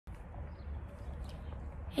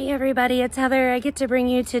Hey everybody, it's Heather. I get to bring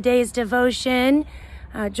you today's devotion.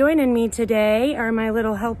 Joining me today are my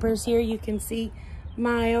little helpers here. You can see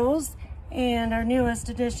Miles and our newest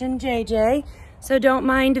addition, JJ. So don't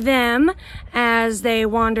mind them as they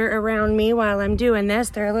wander around me while I'm doing this.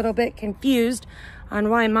 They're a little bit confused on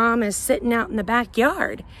why Mom is sitting out in the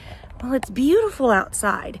backyard. Well, it's beautiful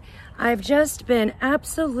outside. I've just been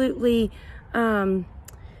absolutely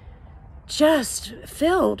just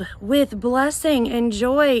filled with blessing and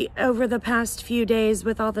joy over the past few days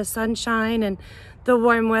with all the sunshine and the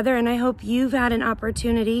warm weather. And I hope you've had an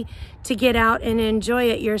opportunity to get out and enjoy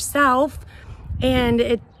it yourself. And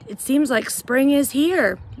it seems like spring is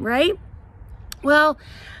here, right? Well,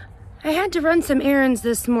 I had to run some errands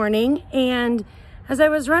this morning, and as I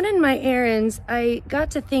was running my errands, I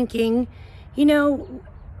got to thinking, you know,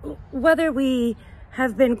 whether we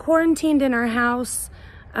have been quarantined in our house,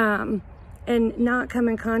 and not come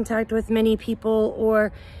in contact with many people,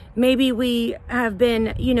 or maybe we have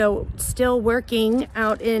been, still working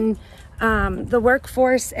out in the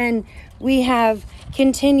workforce and we have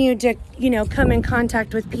continued to, come in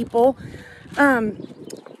contact with people.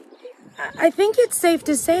 I think it's safe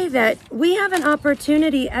to say that we have an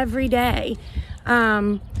opportunity every day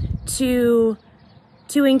to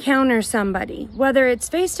encounter somebody, whether it's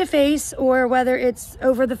face-to-face or whether it's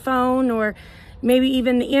over the phone or maybe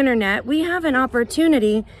even the internet. We have an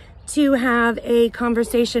opportunity to have a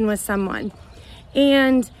conversation with someone.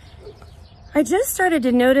 And I just started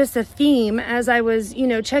to notice a theme as I was,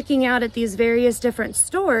 checking out at these various different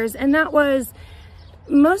stores. And that was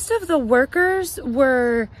most of the workers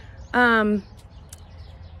were, they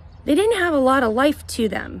didn't have a lot of life to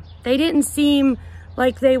them. They didn't seem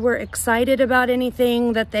like they were excited about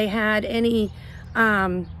anything, that they had any,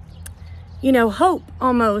 hope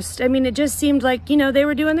almost. I mean, it just seemed like, they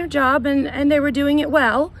were doing their job and they were doing it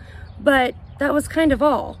well, but that was kind of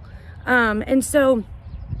all. And so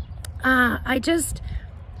I just,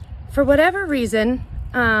 for whatever reason,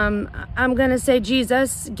 I'm going to say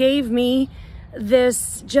Jesus gave me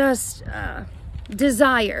this just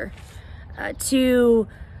desire to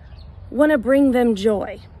want to bring them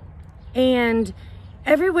joy. And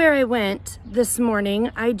everywhere I went this morning,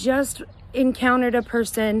 I just encountered a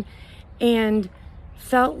person and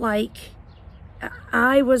felt like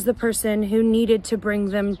I was the person who needed to bring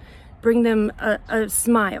them a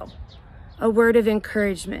smile, a word of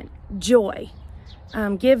encouragement, joy,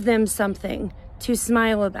 give them something to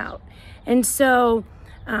smile about. And so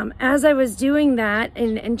as I was doing that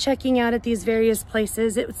and checking out at these various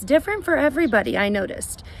places, it was different for everybody, I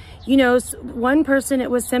noticed. One person,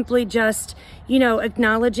 it was simply just,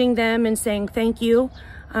 acknowledging them and saying thank you.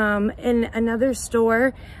 In another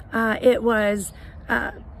store, it was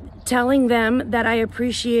telling them that I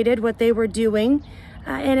appreciated what they were doing.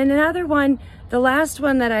 And in another one, the last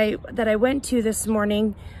one that I went to this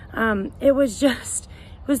morning, I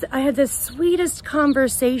had the sweetest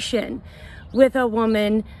conversation with a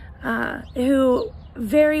woman who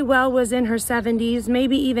very well was in her 70s,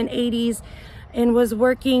 maybe even 80s, and was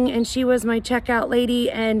working, and she was my checkout lady,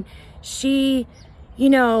 and she,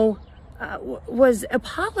 was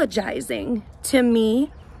apologizing to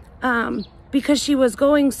me because she was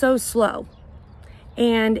going so slow.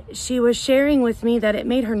 And she was sharing with me that it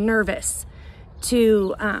made her nervous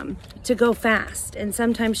to go fast. And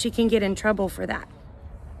sometimes she can get in trouble for that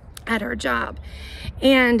at her job.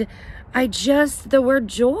 And the word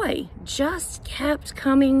joy just kept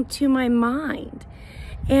coming to my mind.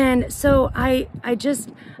 And so I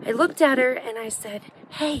looked at her and I said,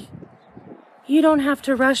 hey, you don't have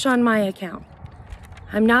to rush on my account.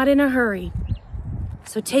 I'm not in a hurry.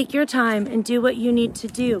 So take your time and do what you need to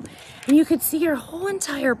do. And you could see her whole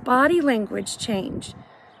entire body language change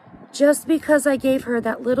just because I gave her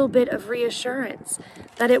that little bit of reassurance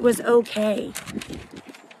that it was okay.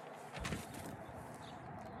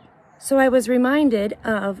 So I was reminded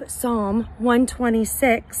of Psalm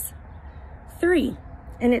 126:3.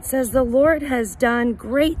 And it says, the Lord has done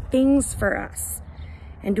great things for us,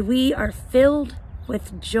 and we are filled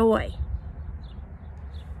with joy.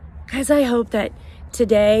 Guys, I hope that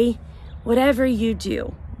today, whatever you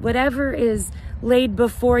do, whatever is laid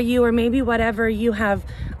before you, or maybe whatever you have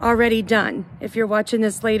already done, if you're watching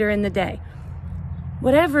this later in the day,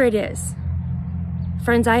 whatever it is,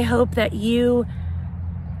 friends, I hope that you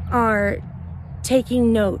are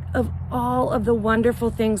taking note of all of the wonderful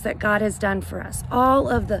things that God has done for us, all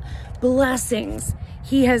of the blessings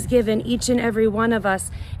He has given each and every one of us,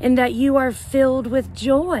 and that you are filled with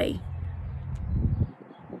joy.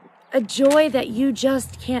 A joy that you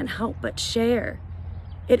just can't help but share.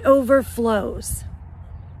 It overflows.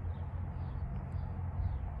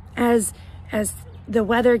 As the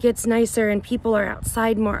weather gets nicer and people are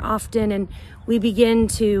outside more often, and we begin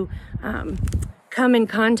to come in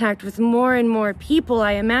contact with more and more people,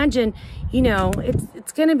 I imagine, you know,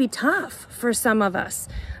 it's going to be tough for some of us.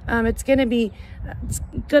 It's going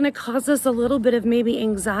to cause us a little bit of maybe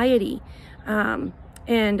anxiety and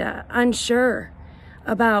unsure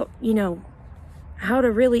about, you know, how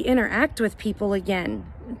to really interact with people again.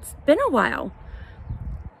 It's been a while.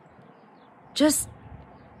 Just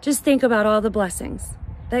think about all the blessings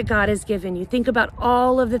that God has given you. Think about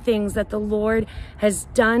all of the things that the Lord has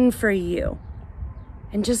done for you.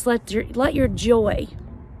 And just let your joy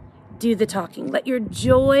do the talking. Let your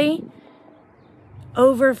joy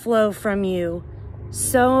overflow from you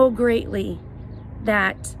so greatly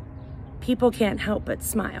that people can't help but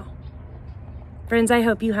smile. Friends, I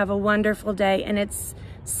hope you have a wonderful day, and it's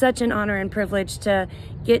such an honor and privilege to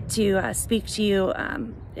get to speak to you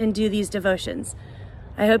and do these devotions.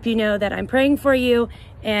 I hope you know that I'm praying for you,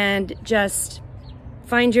 and just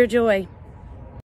find your joy.